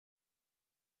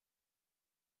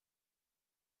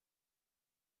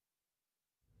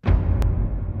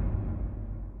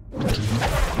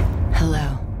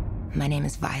My name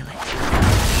is Violet.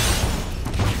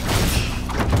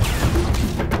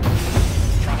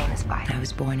 My name is Violet. I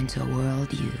was born into a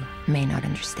world you may not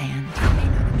understand, may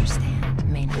not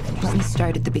understand, may not understand. Let me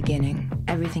start at the beginning.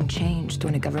 Everything changed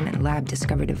when a government lab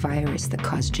discovered a virus that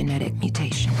caused genetic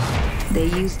mutation. They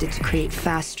used it to create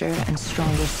faster and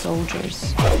stronger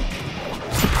soldiers.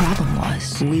 The problem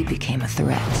was, we became a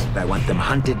threat. I want them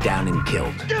hunted down and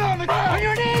killed. Get on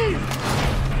your knees!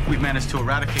 We've managed to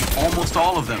eradicate almost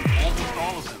all of them.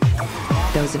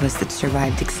 Those of us that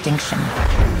survived extinction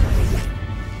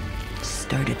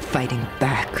started fighting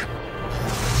back.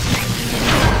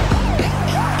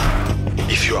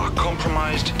 If you are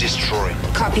compromised, destroy.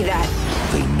 Copy that.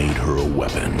 They made her a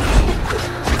weapon.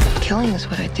 Killing is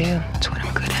what I do. It's what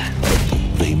I'm good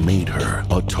at. They made her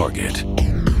a target.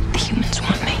 The humans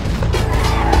want me.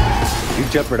 You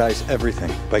jeopardize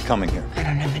everything by coming here. I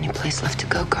don't have any place left to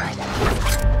go, Garth.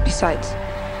 Besides,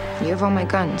 you have all my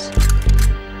guns.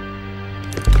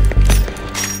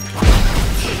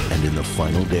 And in the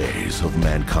final days of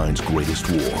mankind's greatest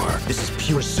war, This is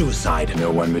pure suicide.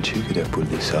 No one but you could have pulled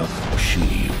this off.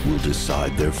 she will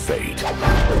decide their fate.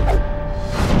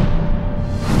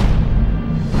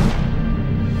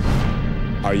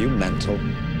 Are you mental?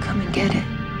 Come and get it.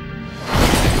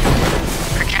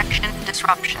 Projection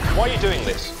disruption. Why are you doing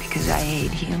this? Because I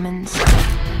hate humans.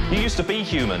 You used to be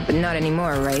human. But not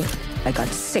anymore, right? I got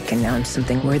sick and now I'm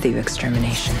something worthy of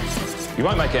extermination. You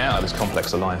won't make it out of this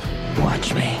complex alive.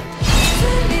 Watch me.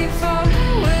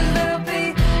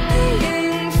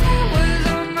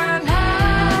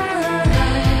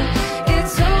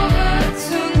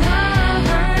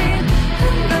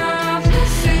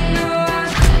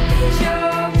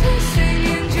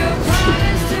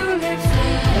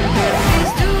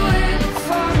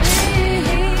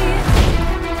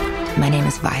 My name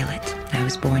is Violet. I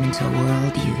was born into a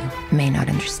world you may not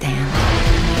understand.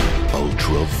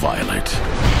 Ultraviolet.